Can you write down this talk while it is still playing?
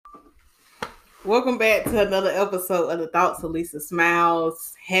Welcome back to another episode of the Thoughts of Lisa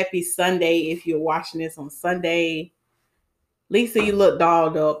Smiles. Happy Sunday if you're watching this on Sunday. Lisa, you look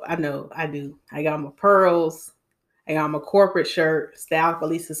dolled up. I know, I do. I got my pearls. I got my corporate shirt, Style for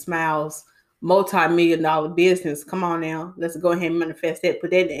Lisa Smiles, multi-million-dollar business. Come on now. Let's go ahead and manifest that, put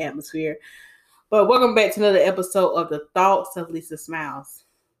that in the atmosphere. But welcome back to another episode of the Thoughts of Lisa Smiles.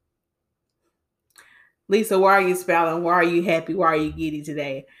 Lisa, why are you smiling? Why are you happy? Why are you giddy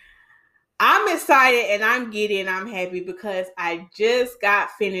today? I'm excited and I'm giddy and I'm happy because I just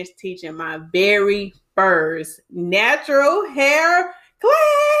got finished teaching my very first natural hair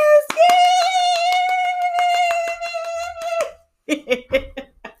class. Yay!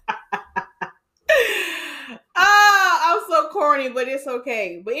 I'm so corny, but it's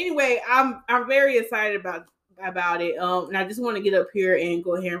okay. But anyway, I'm very excited about it. And I just want to get up here and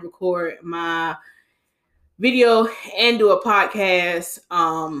go ahead and record my video and do a podcast.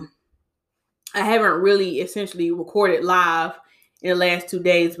 I haven't really essentially recorded live in the last 2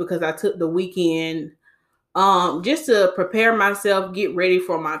 days because I took the weekend just to prepare myself, get ready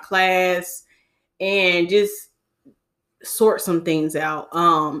for my class, and just sort some things out.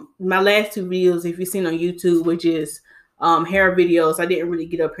 My last 2 videos, if you've seen on YouTube, which is hair videos, I didn't really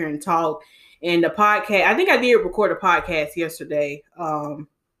get up here and talk. And the podcast, I think I did record a podcast yesterday, but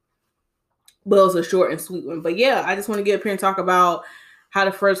it was a short and sweet one. But yeah, I just want to get up here and talk about how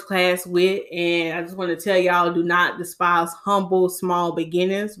the first class went. And I just want to tell y'all, do not despise humble, small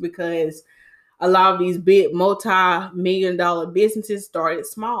beginnings, because a lot of these big multi-million-dollar businesses started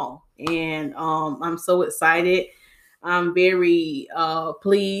small. And I'm so excited. I'm very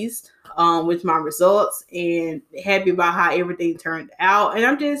pleased with my results and happy about how everything turned out. And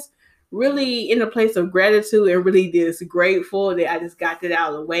I'm just really in a place of gratitude and really just grateful that I just got that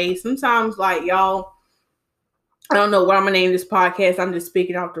out of the way. Sometimes, like, y'all, I don't know what I'm gonna name this podcast. I'm just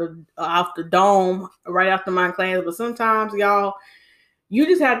speaking off the dome right after my class. But sometimes, y'all, you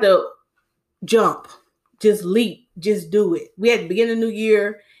just have to jump, just leap, just do it. We at the beginning of the new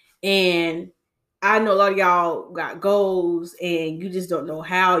year, and I know a lot of y'all got goals and you just don't know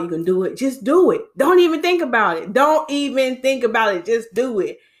how you can do it. Just do it. Don't even think about it. Don't even think about it. Just do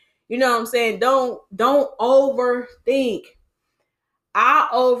it. You know what I'm saying? Don't overthink. I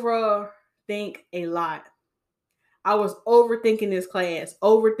overthink a lot. I was overthinking this class,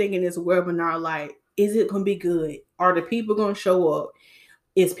 overthinking this webinar. Like, is it going to be good? Are the people going to show up?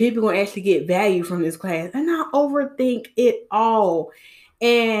 Is people going to actually get value from this class? And I overthink it all.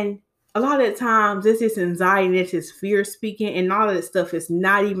 And a lot of the times, this is anxiety, this is fear speaking, and all of this stuff is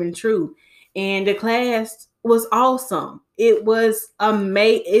not even true. And the class was awesome. It was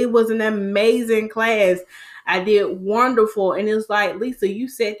It was an amazing class. I did wonderful. And it was like, Lisa, you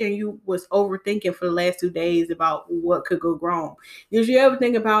sat there and you was overthinking for the last 2 days about what could go wrong. Did you ever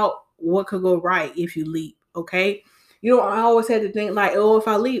think about what could go right if you leap? Okay. You know, I always had to think like, oh, if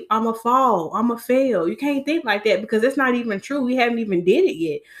I leap, I'm going to fall. I'm going to fail. You can't think like that because it's not even true. We haven't even did it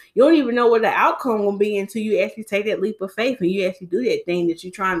yet. You don't even know what the outcome will be until you actually take that leap of faith and you actually do that thing that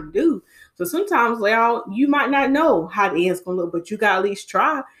you're trying to do. So sometimes, y'all, you might not know how the end's going to look, but you got to at least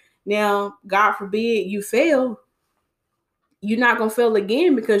try. Now, God forbid you fail. You're not going to fail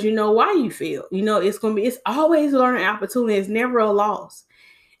again because you know why you fail. You know, it's always a learning opportunity. It's never a loss.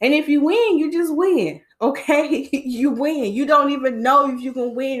 And if you win, you just win. Okay, you win. You don't even know if you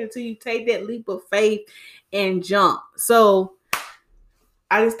can win until you take that leap of faith and jump. So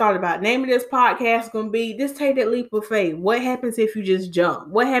I just thought about naming this podcast going to be, just take that leap of faith. What happens if you just jump?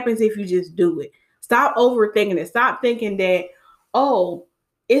 What happens if you just do it? Stop overthinking it. Stop thinking that, oh,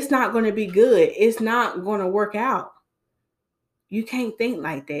 it's not going to be good. It's not going to work out. You can't think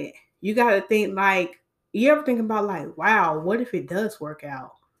like that. You got to think like, you ever think about like, wow, what if it does work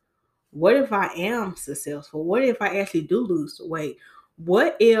out? What if I am successful? What if I actually do lose the weight?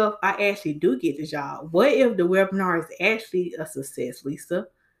 What if I actually do get the job? What if the webinar is actually a success, Lisa?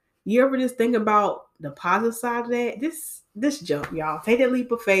 You ever just think about the positive side of that? This jump, y'all. Take that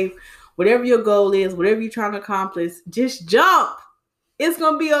leap of faith. Whatever your goal is, whatever you're trying to accomplish, just jump. It's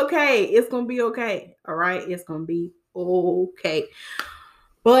going to be okay. It's going to be okay. All right? It's going to be okay.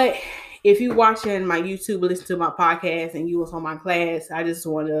 But if you're watching my YouTube, listen to my podcast, and you was on my class, I just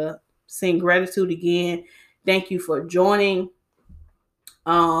want to send gratitude again. Thank you for joining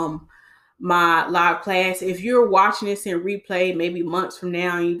my live class. If you're watching this in replay, maybe months from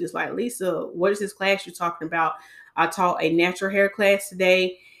now, and you just like, Lisa, what is this class you're talking about? I taught a natural hair class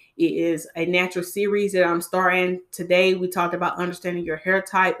today. It is a natural series that I'm starting today. We talked about understanding your hair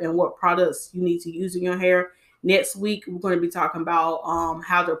type and what products you need to use in your hair. Next week, we're going to be talking about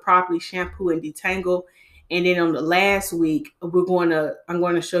how to properly shampoo and detangle And then on the last week, I'm going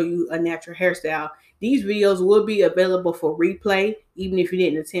to show you a natural hairstyle. These videos will be available for replay, even if you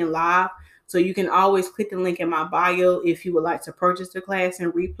didn't attend live. So you can always click the link in my bio if you would like to purchase the class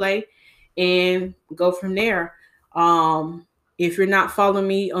and replay and go from there. If you're not following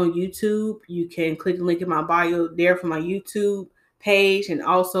me on YouTube, you can click the link in my bio there for my YouTube page, and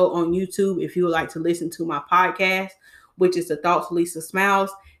also on YouTube if you would like to listen to my podcast, which is the Thoughts of Lisa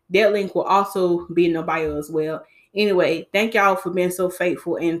Smiles. That link will also be in the bio as well. Anyway, thank y'all for being so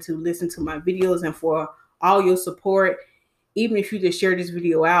faithful and to listen to my videos and for all your support. Even if you just share this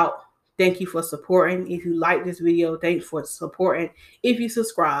video out, thank you for supporting. If you like this video, thanks for supporting. If you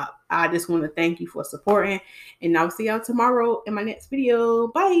subscribe, I just want to thank you for supporting. And I'll see y'all tomorrow in my next video.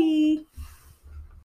 Bye.